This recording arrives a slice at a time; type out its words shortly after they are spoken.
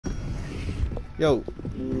Yo.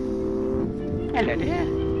 Hello there.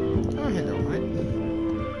 Oh, hello, mate.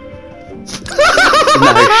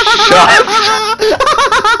 No, shut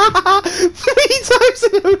up. 3 times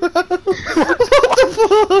in a row! What the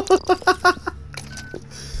fuck?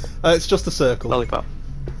 It's just a circle. Lollipop.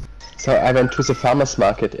 So I went to the farmer's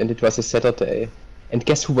market and it was a Saturday. And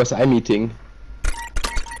guess who was I meeting?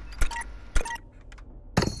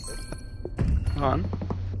 Come on.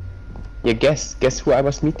 Yeah, guess who I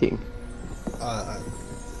was meeting?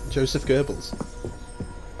 Joseph Goebbels.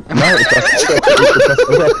 No, it was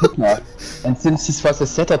Adolf Hitler. And since this was a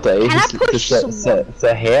Saturday,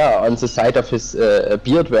 the hair on the side of his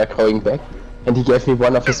beard were going back, and he gave me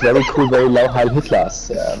one of his very cool, very low Heil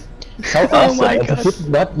Hitlers. So awesome! My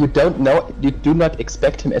and God. you do not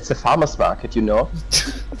expect him at the farmer's market, you know.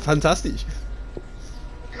 Fantastic.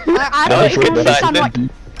 I don't good understand sign. like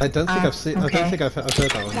I don't think I've seen. I don't think I've heard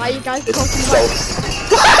that one. why you guys It's talking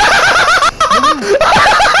so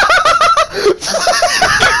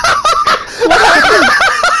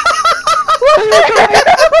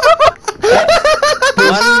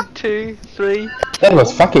One, two, three. that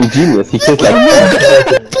was fucking genius. He killed like.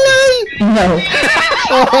 no.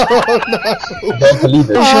 Oh no! I don't believe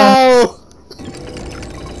it. Oh!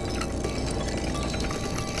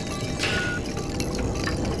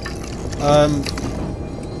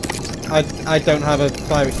 I don't have a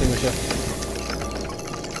fire extinguisher.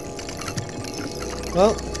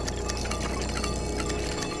 Well,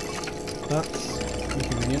 that's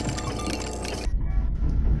inconvenient.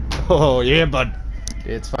 Oh yeah, bud.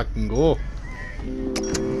 Let's fucking go.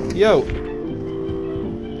 Yo.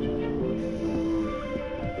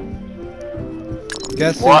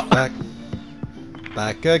 Guess who's back?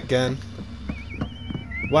 Back again.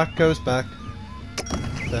 Wacko's back.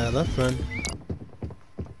 Tell a friend.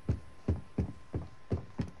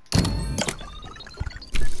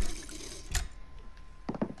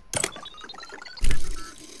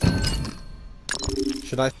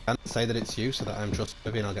 Should I say that it's you so that I'm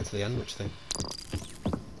trustworthy and I'll get to the end? Which thing?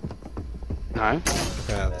 No.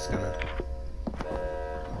 Okay, I'll scan it.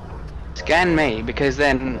 Scan me, because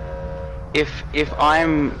then, if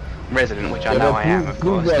I'm resident, which I know I am, of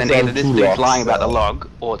course, then either this dude's lying about the log,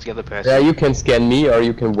 or it's the other person. Yeah, you can scan me, or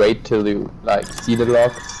you can wait till you like see the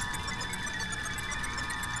logs.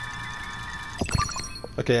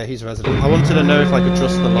 Okay, yeah, he's a resident. I wanted to know if I could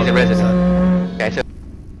trust the log. He's a resident. Okay, so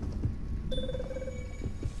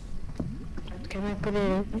Can I put it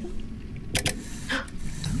in?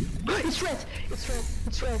 It's red! It's red!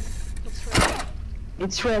 It's red! It's red!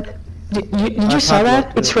 It's red! Did you saw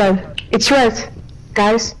that? It's red! It's red!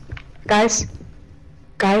 Guys! Guys!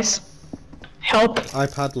 Guys! Help! I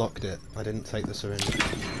padlocked it. I didn't take the syringe.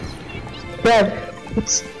 Red!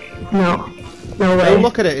 It's... No. No way. Oh,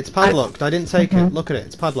 look at it. It's padlocked. I didn't take it. Look at it.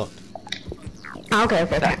 It's padlocked. Ah, okay. I'm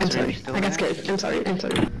That's sorry. really still I got there. scared. I'm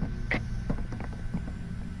sorry.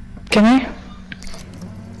 Can I?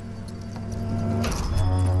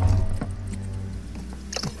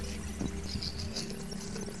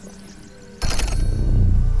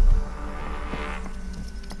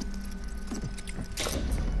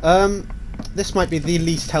 This might be the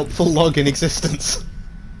least helpful log in existence.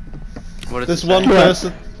 what is There's it one say?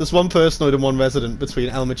 person. There's one personoid and one resident between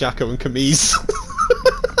Elmer Jacko and Camise.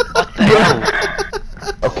 What the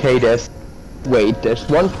hell? Okay, there's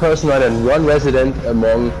one personoid and one resident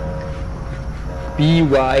among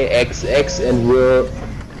BYXX and we're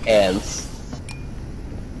ants.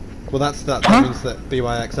 Well, that means that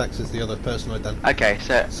BYXX is the other personoid then. Okay, so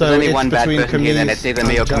there's So only it's one bad between person here, then it's either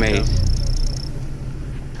me or Camise and Camise.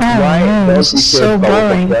 Oh Why no, don't this we is kill so both of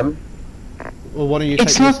boring. them? Well, why don't you take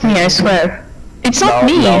It's not me, I swear. It's not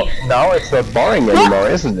me! Now it's not boring anymore,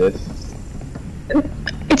 isn't it?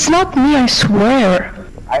 It's not me, I swear.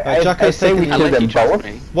 I Jacko's say we taking- I kill let them you trust both.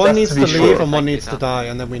 me. One Just needs to to be leave sure. and one Take needs this to up. die,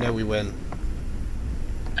 and then we know we win.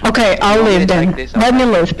 Okay, I'll want me live to then. take this up? Let me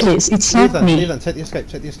live, please. It's Leave not then, leave me. then. Take the escape,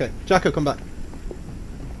 take the escape. Jacko, come back.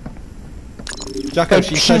 Jacko, Wait,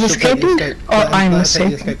 she she's says she'll take the escaping? escape. Or Let her- I'm let her take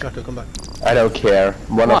the escaping? escape, Jacko, come back. I don't care.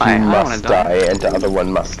 One of Why? you I don't must wanna die and the other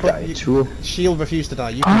one must die You- too. She'll refuse to die.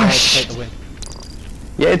 You can Oh, die to shit. take the win.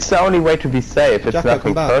 Yeah, it's the only way to be safe. It's Jacko, nothing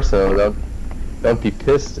come back. personal. Don't be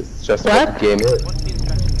pissed. It's just what What? the game is. What's the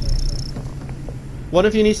instruction? One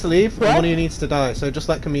of you needs to leave, and What? one of you needs to die. So just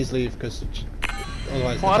let Camise leave, because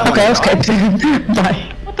otherwise. What? the Okay, die- I'll escape.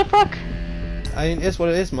 Bye. What the fuck? I mean, it's what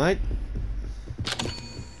it is, mate.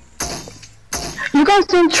 You guys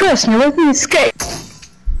don't trust me, let me escape.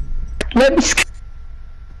 Let me escape.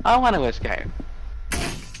 I want to escape.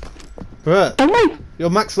 Bruh, Oh my... you're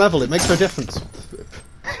max level. It makes no difference.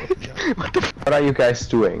 What are you guys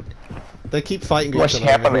doing? They keep fighting What's each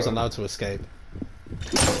other over who's happening? allowed to escape.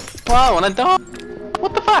 Well, I wanna die.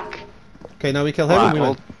 What the fuck? Okay, now we kill him and we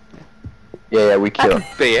win. Yeah, we kill.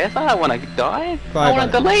 That's BS. I don't wanna die. Cry I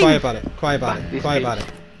about wanna it. leave. Cry about it. Cry about Fuck it. this Cry about bitch.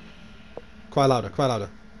 it. Cry louder. Cry louder.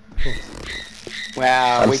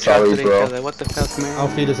 Wow, I'm we sorry, trusted each bro. other. What the fuck, man?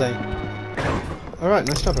 Auf Wiedersehen. Alright,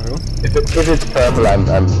 nice job, everyone. If it's purple, I'm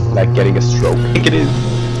like getting a stroke. I think it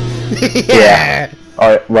is. Yeah.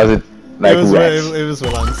 Or was it like it was rats? it was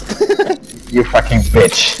Roland. You fucking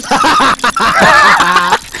bitch.